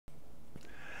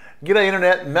G'day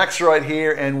Internet, Max Wright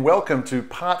here, and welcome to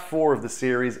part 4 of the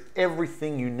series,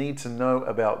 Everything You Need to Know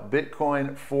About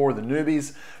Bitcoin for the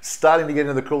Newbies. Starting to get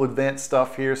into the cool advanced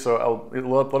stuff here, so a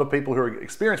lot of people who are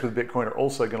experienced with Bitcoin are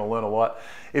also going to learn a lot.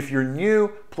 If you're new,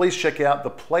 please check out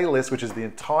the playlist, which is the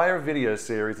entire video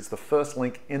series. It's the first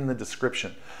link in the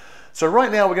description. So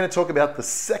right now we're going to talk about the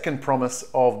second promise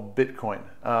of Bitcoin,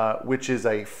 which is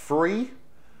a free,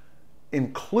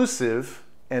 inclusive,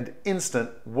 and instant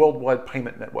worldwide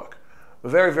payment network.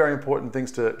 Very, very important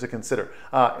things to consider.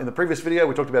 In the previous video,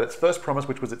 we talked about its first promise,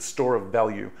 which was its store of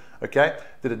value. Okay,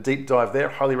 did a deep dive there.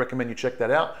 Highly recommend you check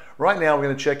that out. Right now, we're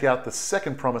going to check out the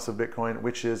second promise of Bitcoin,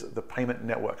 which is the payment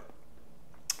network.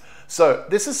 So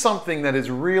this is something that is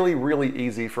really, really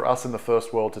easy for us in the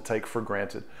first world to take for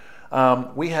granted.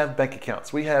 We have bank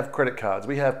accounts, we have credit cards,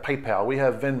 we have PayPal, we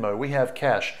have Venmo, we have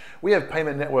cash, we have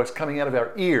payment networks coming out of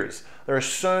our ears. There are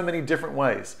so many different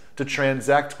ways to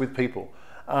transact with people.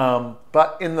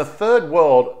 But in the third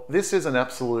world, this is an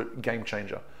absolute game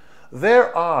changer.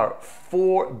 There are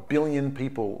 4 billion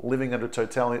people living under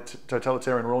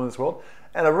totalitarian rule in this world,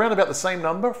 and around about the same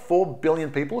number, 4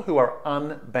 billion people who are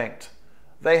unbanked.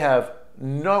 They have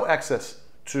no access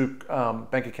to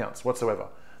bank accounts whatsoever.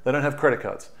 They don't have credit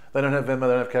cards. They don't have Venmo, they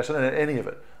don't have cash, they don't have any of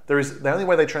it. The only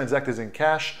way they transact is in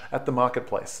cash at the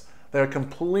marketplace. They are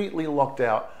completely locked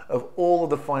out of all of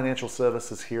the financial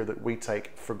services here that we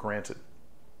take for granted.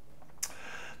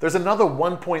 There's another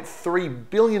 1.3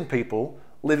 billion people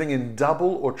living in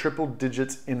double or triple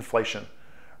digits inflation,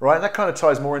 right? And that kind of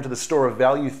ties more into the store of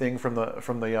value thing from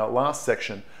the last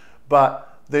section.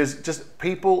 But there's just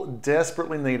people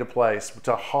desperately need a place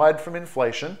to hide from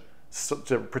inflation,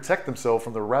 to protect themselves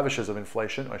from the ravages of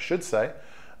inflation, I should say,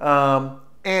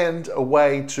 and a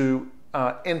way to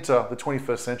enter the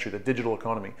 21st century, the digital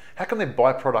economy. How can they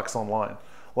buy products online?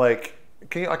 Like,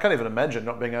 I can't even imagine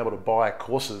not being able to buy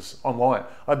courses online.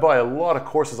 I buy a lot of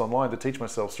courses online to teach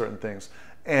myself certain things.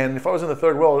 And if I was in the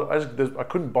third world, I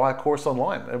couldn't buy a course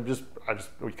online.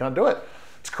 We can't do it.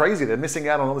 It's crazy. They're missing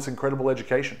out on all this incredible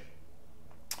education.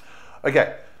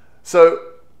 Okay, so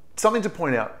something to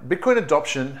point out, Bitcoin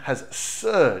adoption has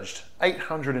surged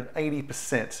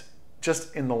 880%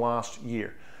 just in the last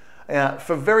year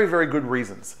for very, very good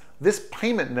reasons. This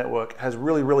payment network has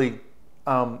really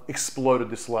exploded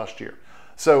this last year.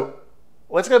 So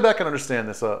let's go back and understand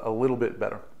this a little bit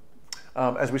better.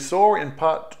 As we saw in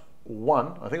part 1,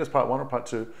 I think it was part 1 or part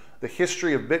 2, the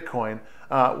history of Bitcoin,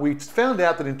 we found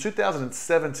out that in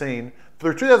 2017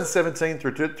 through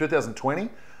 2020,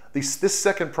 this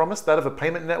second promise, that of a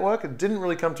payment network, it didn't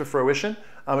really come to fruition.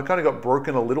 It kind of got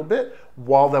broken a little bit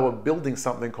while they were building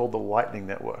something called the Lightning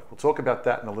Network. We'll talk about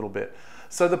that in a little bit.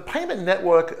 So the payment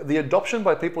network, the adoption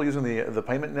by people using the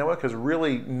payment network has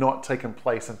really not taken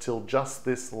place until just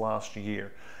this last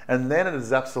year. And then it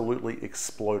has absolutely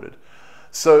exploded.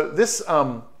 So this,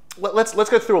 let's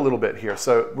go through a little bit here.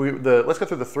 So let's go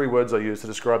through the 3 words I use to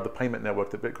describe the payment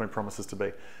network that Bitcoin promises to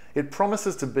be. It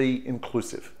promises to be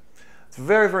inclusive. It's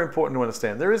very, very important to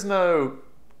understand. There is no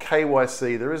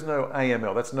KYC, there is no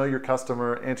AML. That's know your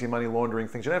customer, anti-money laundering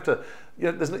things. You don't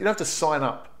have to sign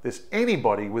up. There's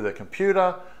anybody with a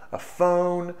computer, a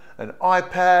phone, an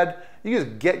iPad. You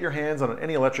just get your hands on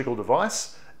any electrical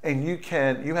device, and you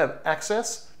have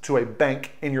access to a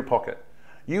bank in your pocket.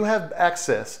 You have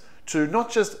access to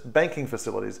not just banking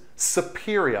facilities,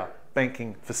 superior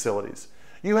banking facilities.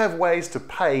 You have ways to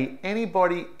pay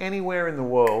anybody anywhere in the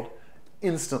world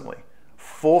instantly,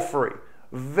 for free.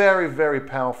 Very, very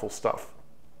powerful stuff.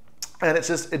 And it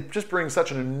just brings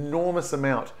such an enormous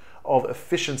amount of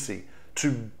efficiency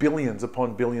to billions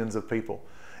upon billions of people.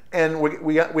 And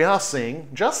we are seeing,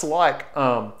 just like,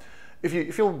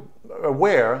 if you're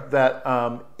aware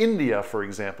that India, for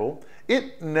example,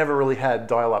 it never really had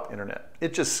dial-up internet.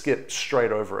 It just skipped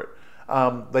straight over it.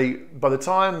 By the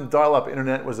time dial-up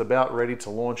internet was about ready to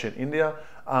launch in India,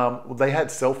 they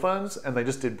had cell phones and they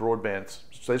just did broadband.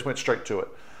 So they just went straight to it.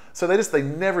 So they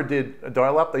never did a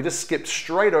dial-up. They just skipped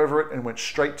straight over it and went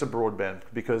straight to broadband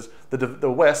because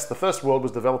the West, the first world,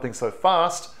 was developing so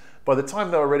fast. By the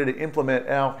time they were ready to implement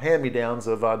our hand-me-downs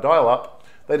of dial-up,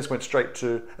 they just went straight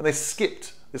to, and they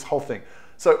skipped this whole thing.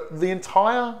 So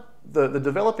the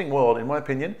developing world, in my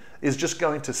opinion, is just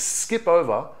going to skip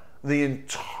over the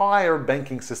entire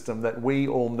banking system that we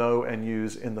all know and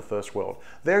use in the first world.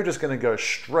 They're just going to go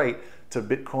straight to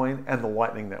Bitcoin and the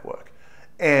Lightning Network.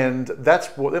 And that's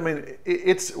what, I mean,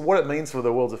 it's what it means for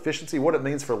the world's efficiency, what it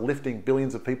means for lifting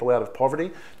billions of people out of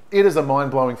poverty. It is a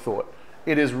mind-blowing thought.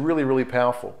 It is really, really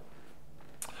powerful.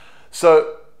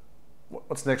 So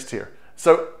what's next here?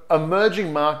 So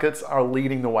emerging markets are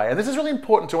leading the way. And this is really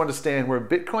important to understand where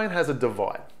Bitcoin has a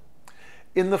divide.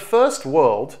 In the first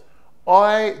world,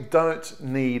 I don't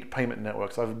need payment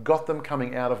networks. I've got them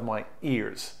coming out of my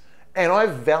ears. And I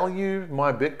value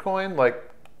my Bitcoin like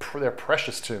they're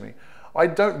precious to me. I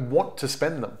don't want to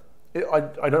spend them.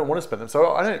 I don't want to spend them.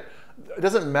 So it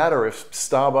doesn't matter if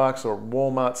Starbucks or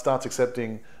Walmart starts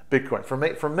accepting Bitcoin. For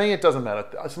me, it doesn't matter.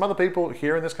 Some other people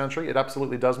here in this country, it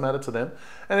absolutely does matter to them.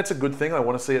 And it's a good thing. I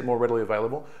want to see it more readily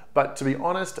available. But to be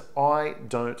honest, I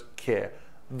don't care.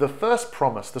 The first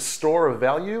promise, the store of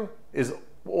value, is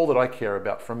all that I care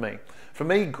about from me. For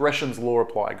me, Gresham's law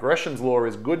apply. Gresham's law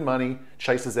is good money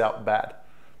chases out bad.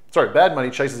 Sorry, bad money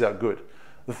chases out good.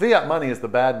 The fiat money is the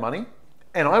bad money,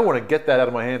 and I want to get that out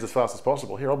of my hands as fast as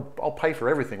possible. Here, I'll pay for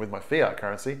everything with my fiat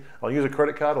currency. I'll use a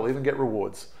credit card, I'll even get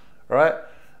rewards, all right?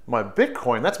 My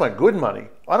Bitcoin, that's my good money.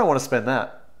 I don't want to spend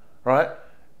that, right?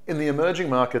 In the emerging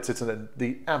markets, it's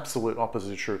the absolute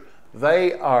opposite is true.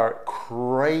 They are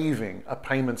craving a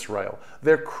payments rail.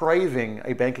 They're craving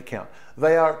a bank account.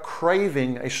 They are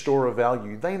craving a store of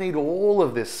value. They need all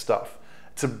of this stuff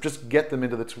to just get them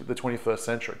into the 21st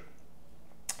century.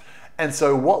 And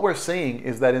so what we're seeing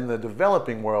is that in the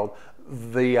developing world,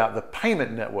 the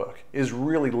payment network is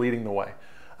really leading the way.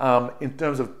 In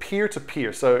terms of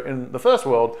peer-to-peer. So in the first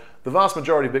world, the vast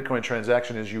majority of Bitcoin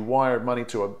transaction is you wire money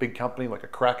to a big company like a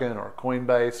Kraken or a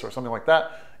Coinbase or something like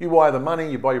that. You wire the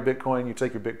money, you buy your Bitcoin, you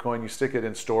take your Bitcoin, you stick it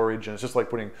in storage, and it's just like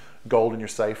putting gold in your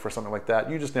safe or something like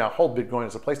that. You just now hold Bitcoin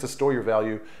as a place to store your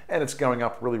value, and it's going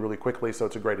up really, really quickly, so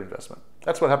it's a great investment.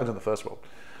 That's what happens in the first world.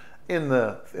 In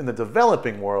the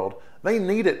developing world, they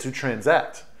need it to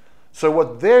transact. So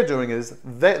what they're doing is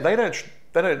they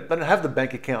don't have the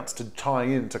bank accounts to tie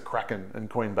into Kraken and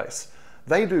Coinbase.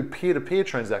 They do peer-to-peer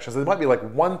transactions. There might be like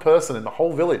one person in the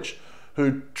whole village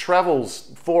who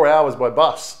travels 4 hours by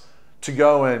bus to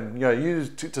go and use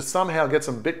to somehow get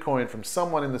some Bitcoin from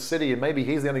someone in the city, and maybe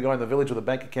he's the only guy in the village with a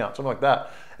bank account, something like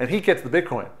that. And he gets the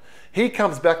Bitcoin. He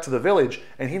comes back to the village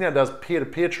and he now does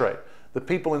peer-to-peer trade. The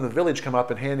people in the village come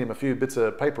up and hand him a few bits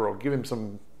of paper or give him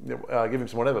some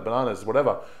whatever, bananas,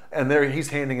 whatever, and there he's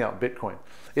handing out Bitcoin.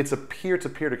 It's a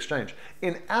peer-to-peer exchange.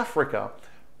 In Africa,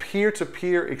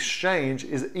 peer-to-peer exchange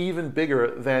is even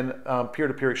bigger than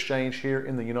peer-to-peer exchange here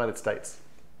in the United States.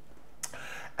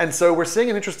 And so we're seeing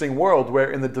an interesting world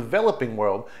where in the developing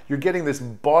world, you're getting this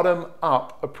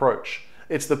bottom-up approach.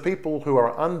 It's the people who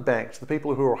are unbanked, the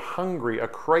people who are hungry, are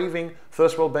craving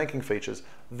first world banking features.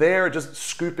 They're just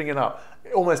scooping it up.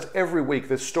 Almost every week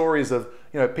there's stories of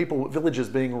villages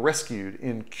being rescued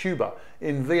in Cuba,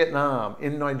 in Vietnam,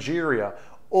 in Nigeria.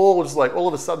 All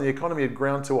of a sudden the economy had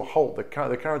ground to a halt. The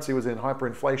currency was in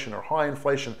hyperinflation or high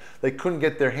inflation. They couldn't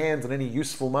get their hands on any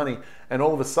useful money, and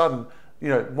all of a sudden,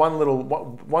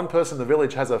 one person in the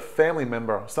village has a family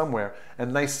member somewhere,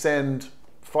 and they send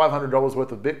 $500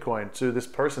 worth of Bitcoin to this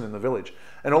person in the village,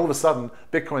 and all of a sudden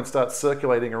Bitcoin starts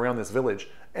circulating around this village,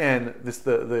 and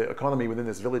the economy within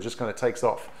this village just kind of takes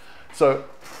off. So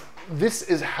this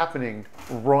is happening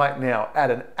right now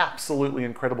at an absolutely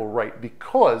incredible rate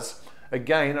because,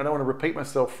 again, I don't want to repeat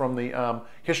myself from the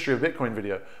history of Bitcoin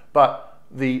video, but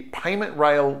the payment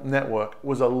rail network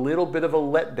was a little bit of a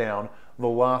letdown the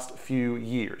last few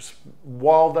years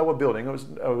while they were building.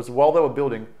 It was while they were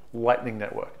building Lightning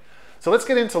Network. So let's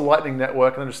get into Lightning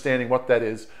Network and understanding what that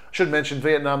is. I should mention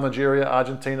Vietnam, Nigeria,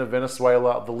 Argentina,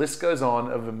 Venezuela, the list goes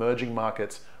on of emerging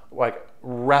markets, like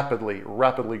rapidly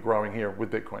growing here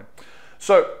with Bitcoin.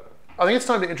 So I think it's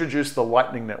time to introduce the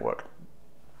Lightning Network.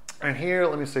 And here,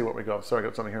 let me see what we got. Sorry, I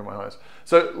got something here in my eyes.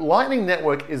 So Lightning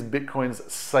Network is Bitcoin's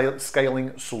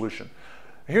scaling solution.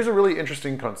 Here's a really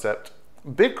interesting concept.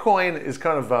 Bitcoin is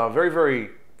kind of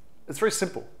it's very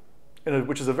simple,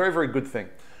 which is a very, very good thing.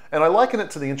 And I liken it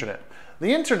to the internet.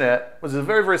 The internet was a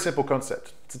very, very simple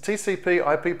concept. It's a TCP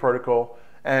IP protocol,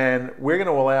 and we're going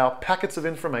to allow packets of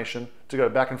information to go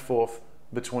back and forth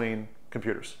between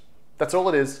computers. That's all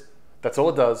it is. That's all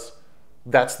it does.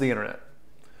 That's the internet.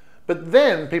 But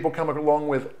then people come along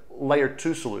with layer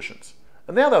 2 solutions.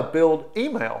 And now they'll build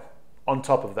email on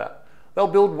top of that. They'll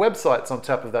build websites on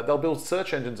top of that. They'll build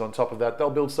search engines on top of that. They'll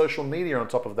build social media on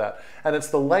top of that. And it's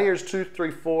the layers 2,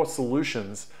 3, 4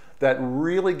 solutions that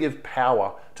really give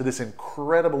power to this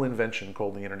incredible invention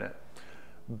called the internet.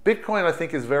 Bitcoin, I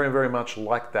think, is very, very much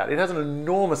like that. It has an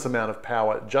enormous amount of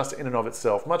power just in and of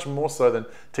itself, much more so than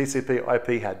TCP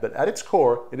IP had, but at its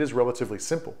core, it is relatively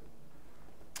simple.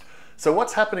 So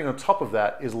what's happening on top of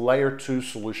that is layer 2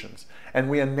 solutions. And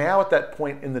we are now at that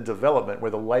point in the development where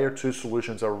the layer 2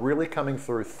 solutions are really coming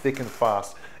through thick and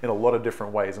fast in a lot of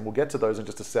different ways. And we'll get to those in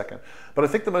just a second. But I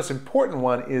think the most important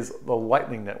one is the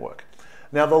Lightning Network.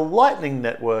 Now, the Lightning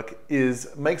Network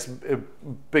makes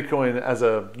Bitcoin as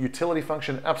a utility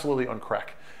function absolutely on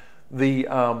crack.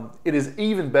 It is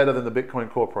even better than the Bitcoin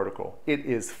Core protocol. It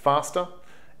is faster,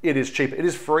 it is cheaper, it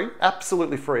is free,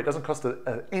 absolutely free. It doesn't cost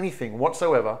anything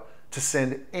whatsoever to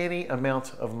send any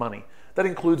amount of money. That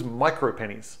includes micro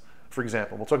pennies, for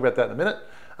example. We'll talk about that in a minute.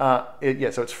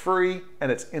 So it's free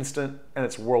and it's instant and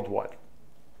it's worldwide.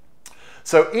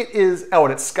 So it is,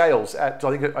 and it scales at,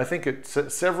 I think it's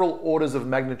several orders of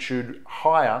magnitude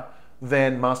higher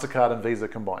than MasterCard and Visa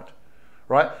combined,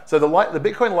 right? So the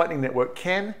Bitcoin Lightning Network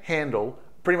can handle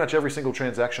pretty much every single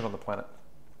transaction on the planet.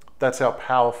 That's how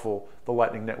powerful the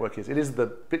Lightning Network is. It is the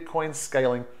Bitcoin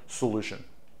scaling solution.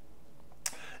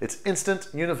 It's instant,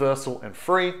 universal, and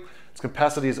free. Its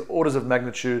capacity is orders of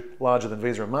magnitude larger than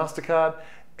Visa and MasterCard.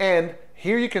 And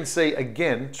here you can see,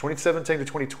 again, 2017 to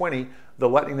 2020, the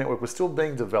Lightning Network was still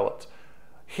being developed.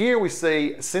 Here we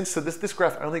see, since this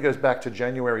graph only goes back to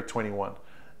January 21.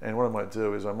 And what I might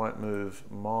do is I might move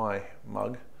my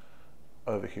mug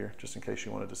over here, just in case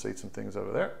you wanted to see some things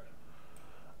over there.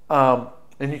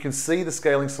 And you can see the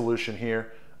scaling solution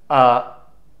here.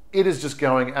 It is just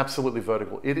going absolutely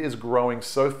vertical. It is growing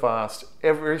so fast.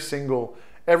 Every single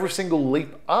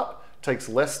leap up takes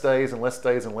less days and less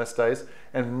days and less days,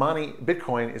 and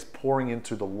Bitcoin is pouring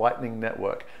into the Lightning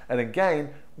Network. And again,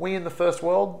 we in the first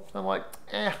world, I'm like,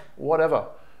 whatever.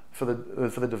 For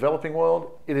the developing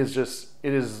world, it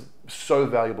is so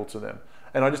valuable to them.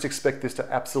 And I just expect this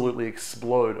to absolutely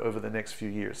explode over the next few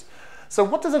years. So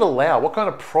what does it allow? What kind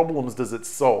of problems does it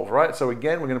solve, right? So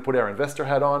again, we're going to put our investor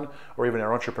hat on, or even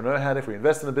our entrepreneur hat if we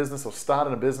invest in a business or start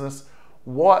in a business.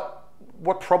 What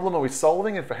problem are we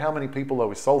solving, and for how many people are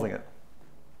we solving it?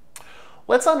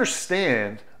 Let's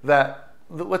understand that,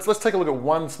 let's take a look at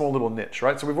one small little niche,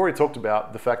 right? So we've already talked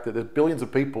about the fact that there's billions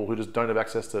of people who just don't have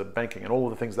access to banking and all of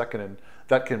the things that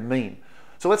can mean.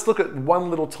 So let's look at one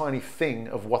little tiny thing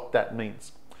of what that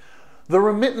means. The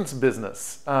remittance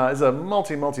business is a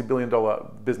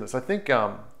multi-billion-dollar business. I think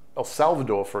El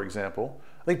Salvador, for example,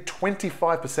 I think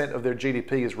 25% of their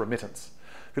GDP is remittance.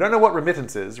 If you don't know what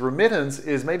remittance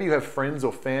is maybe you have friends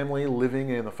or family living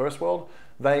in the first world.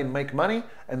 They make money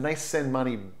and they send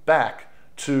money back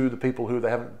to the people who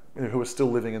are still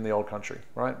living in the old country,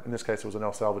 right? In this case, it was in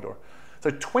El Salvador.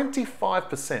 So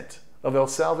 25% of El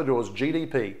Salvador's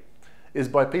GDP is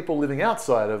by people living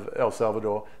outside of El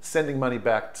Salvador sending money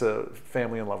back to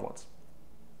family and loved ones.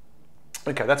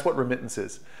 Okay, that's what remittance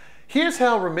is. Here's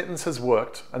how remittance has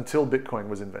worked until Bitcoin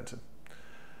was invented.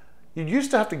 You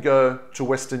used to have to go to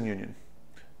Western Union.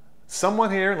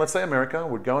 Someone here, let's say America,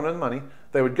 would go and earn money.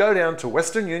 They would go down to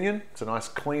Western Union. It's a nice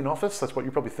clean office. That's what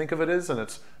you probably think of it as, and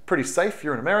it's pretty safe.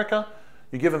 You're in America.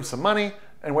 You give them some money,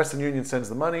 and Western Union sends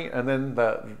the money, and then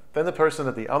the person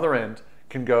at the other end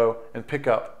can go and pick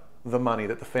up the money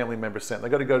that the family member sent. They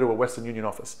got to go to a Western Union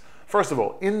office. First of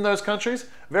all, in those countries,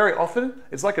 very often,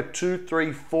 it's like a 2,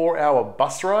 3, 4 hour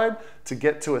bus ride to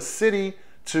get to a city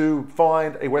to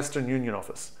find a Western Union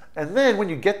office. And then when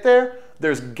you get there,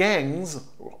 there's gangs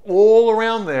all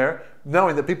around there,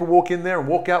 knowing that people walk in there and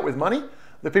walk out with money,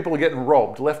 that people are getting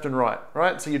robbed left and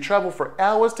right? So you travel for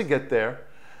hours to get there.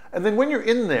 And then when you're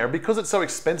in there, because it's so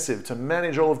expensive to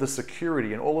manage all of the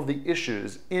security and all of the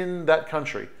issues in that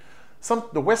country,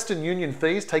 the Western Union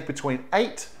fees take between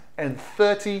 8 and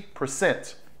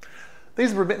 30%.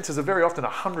 These remittances are very often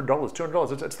 $100,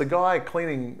 $200. It's the guy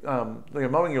cleaning,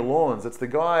 mowing your lawns. It's the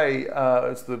guy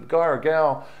or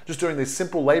gal just doing these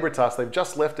simple labor tasks. They've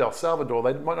just left El Salvador.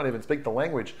 They might not even speak the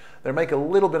language. They make a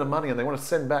little bit of money and they want to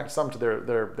send back some to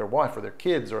their wife or their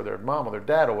kids or their mom or their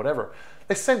dad or whatever.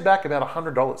 They send back about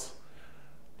 $100.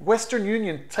 Western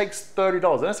Union takes $30.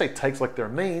 I don't say takes like they're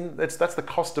mean. That's the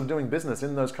cost of doing business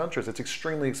in those countries. It's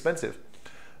extremely expensive.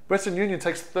 Western Union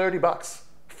takes $30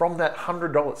 from that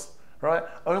 $100. Right?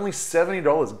 Only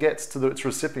 $70 gets to its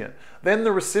recipient. Then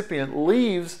the recipient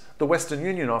leaves the Western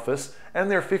Union office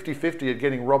and they're 50-50 at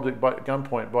getting robbed at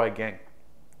gunpoint by a gang.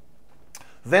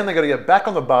 Then they got to get back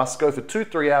on the bus, go for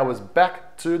 2-3 hours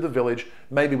back to the village,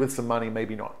 maybe with some money,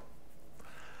 maybe not.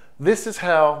 This is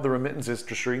how the remittance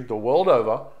industry, the world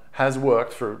over, has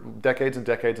worked for decades and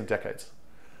decades and decades.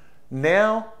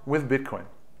 Now with Bitcoin,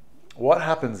 what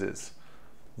happens is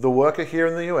the worker here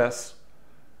in the US,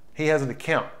 he has an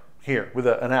account here with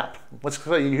an app. Let's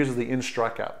say he uses the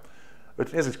Stryke app. But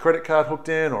he has his credit card hooked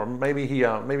in, or maybe he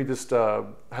just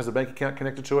has a bank account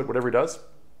connected to it, whatever he does.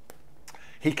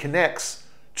 He connects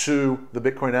to the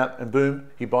Bitcoin app and boom,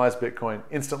 he buys Bitcoin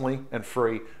instantly and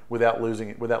free without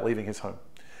leaving his home.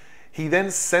 He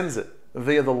then sends it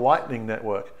via the Lightning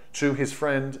Network to his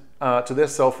friend, to their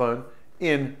cell phone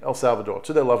in El Salvador,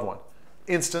 to their loved one.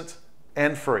 Instant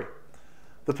and free.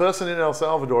 The person in El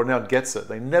Salvador now gets it.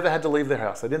 They never had to leave their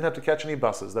house. They didn't have to catch any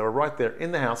buses. They were right there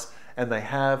in the house and they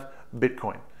have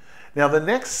Bitcoin. Now, the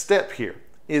next step here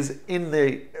is in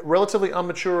the relatively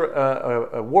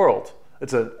immature world.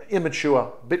 It's an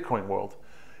immature Bitcoin world.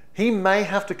 He may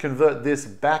have to convert this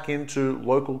back into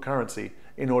local currency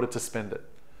in order to spend it.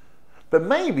 But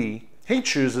maybe he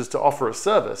chooses to offer a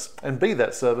service and be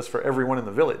that service for everyone in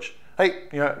the village. Hey,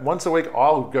 once a week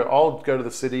I'll go to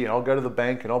the city and I'll go to the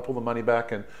bank and I'll pull the money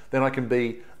back, and then I can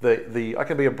be I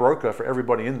can be a broker for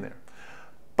everybody in there.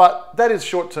 But that is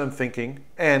short-term thinking,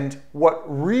 and what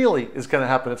really is going to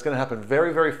happen, it's going to happen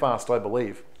very, very fast, I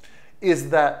believe, is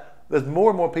that as more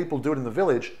and more people do it in the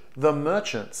village, the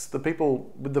merchants, the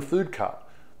people with the food cart,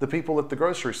 the people at the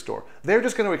grocery store, they're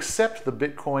just going to accept the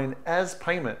Bitcoin as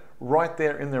payment right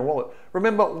there in their wallet.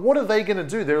 Remember, what are they going to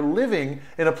do? They're living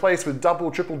in a place with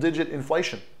double, triple-digit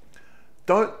inflation.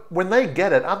 When they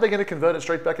get it, aren't they going to convert it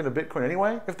straight back into Bitcoin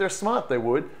anyway? If they're smart, they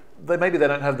would. Maybe they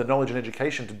don't have the knowledge and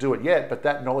education to do it yet, but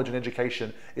that knowledge and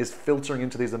education is filtering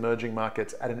into these emerging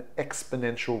markets at an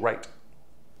exponential rate.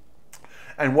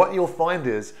 And what you'll find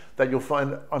is that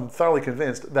I'm thoroughly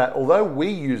convinced that although we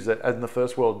use it in the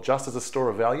first world just as a store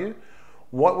of value,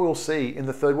 what we'll see in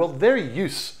the third world, they're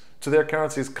used to their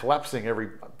currencies collapsing every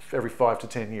 5 to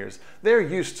 10 years. They're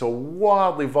used to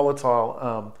wildly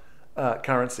volatile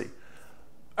currency.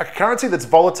 A currency that's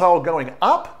volatile going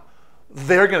up,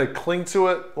 they're going to cling to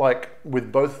it like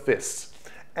with both fists.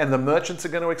 And the merchants are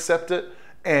going to accept it.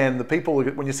 And the people,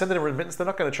 when you send it in remittance, they're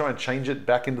not going to try and change it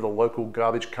back into the local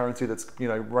garbage currency that's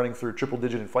running through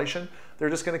triple-digit inflation. They're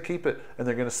just going to keep it, and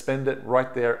they're going to spend it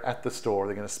right there at the store.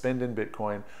 They're going to spend in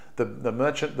Bitcoin. The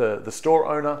merchant, the store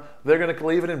owner, they're going to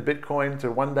leave it in Bitcoin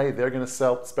to one day they're going to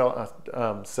sell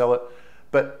it.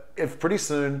 But if pretty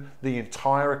soon the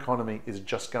entire economy is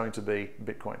just going to be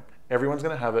Bitcoin. Everyone's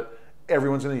going to have it.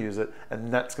 Everyone's going to use it,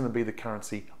 and that's going to be the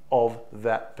currency of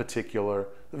that particular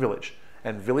village.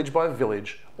 And village by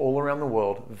village, all around the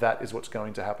world, that is what's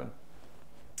going to happen.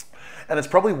 And it's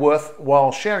probably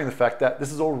worthwhile sharing the fact that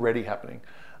this is already happening.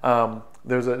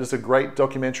 There's a great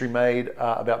documentary made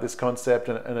about this concept,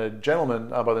 and a gentleman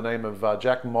by the name of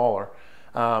Jack Mahler,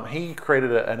 he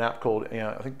created an app called,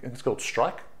 I think it's called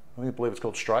Stryke. I believe it's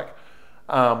called Stryke.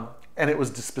 And it was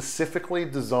specifically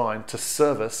designed to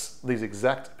service these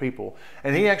exact people.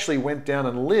 And he actually went down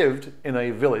and lived in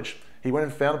a village. He went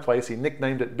and found a place, he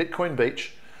nicknamed it Bitcoin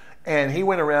Beach, and he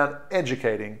went around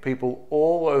educating people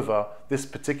all over this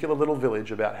particular little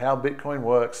village about how Bitcoin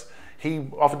works. He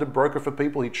offered to broker for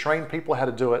people, he trained people how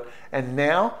to do it, and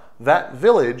now that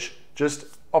village just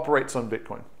operates on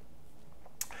Bitcoin.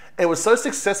 It was so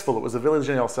successful, it was a village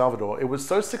in El Salvador, it was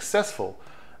so successful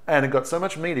and it got so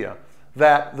much media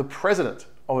that the president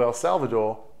of El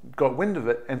Salvador got wind of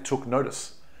it and took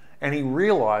notice. And he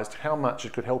realized how much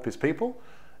it could help his people.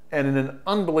 And in an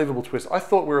unbelievable twist, I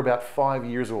thought we were about 5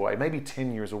 years away, maybe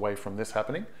 10 years away from this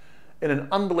happening. In an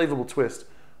unbelievable twist,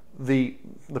 the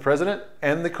president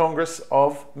and the Congress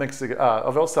of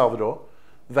El Salvador,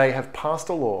 they have passed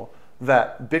a law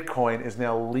that Bitcoin is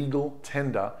now legal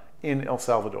tender in El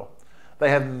Salvador. They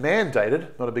have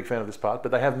mandated, not a big fan of this part,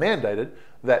 but they have mandated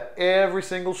that every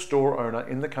single store owner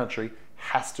in the country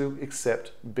has to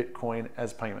accept Bitcoin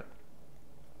as payment.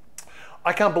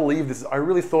 I can't believe this. I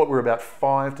really thought we were about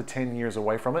 5 to 10 years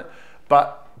away from it,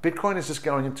 but Bitcoin is just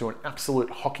going into an absolute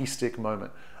hockey stick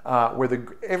moment where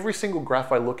every single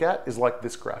graph I look at is like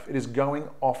this graph. It is going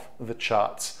off the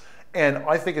charts. And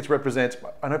I think it represents,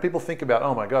 I know people think about,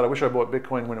 oh my God, I wish I bought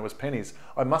Bitcoin when it was pennies.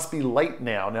 I must be late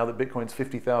now that Bitcoin's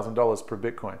 $50,000 per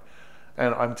Bitcoin.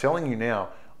 And I'm telling you now,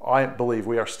 I believe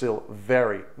we are still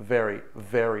very, very,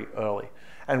 very early.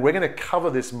 And we're going to cover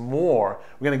this more.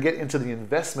 We're going to get into the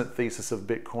investment thesis of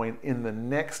Bitcoin in the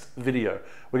next video.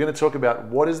 We're going to talk about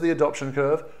what is the adoption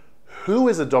curve, who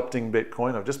is adopting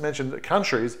Bitcoin. I've just mentioned the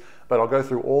countries, but I'll go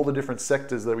through all the different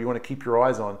sectors that we want to keep your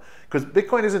eyes on. Because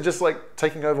Bitcoin isn't just like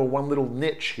taking over one little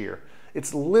niche here.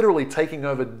 It's literally taking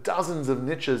over dozens of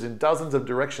niches in dozens of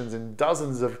directions in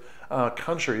dozens of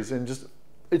countries. And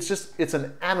it's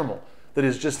an animal that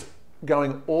is just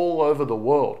going all over the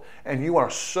world. And you are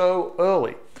so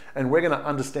early. And we're going to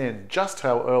understand just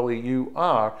how early you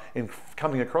are in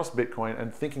coming across Bitcoin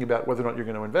and thinking about whether or not you're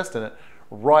going to invest in it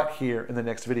right here in the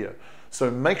next video.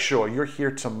 So make sure you're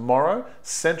here tomorrow,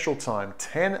 Central Time,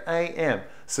 10 a.m.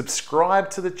 Subscribe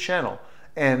to the channel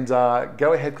and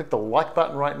go ahead, click the like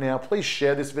button right now. Please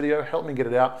share this video, help me get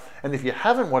it out. And if you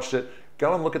haven't watched it,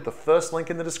 go and look at the first link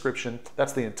in the description.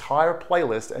 That's the entire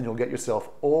playlist and you'll get yourself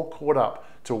all caught up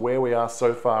to where we are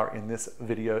so far in this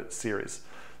video series.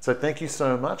 So thank you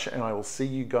so much and I will see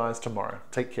you guys tomorrow.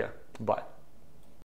 Take care. Bye.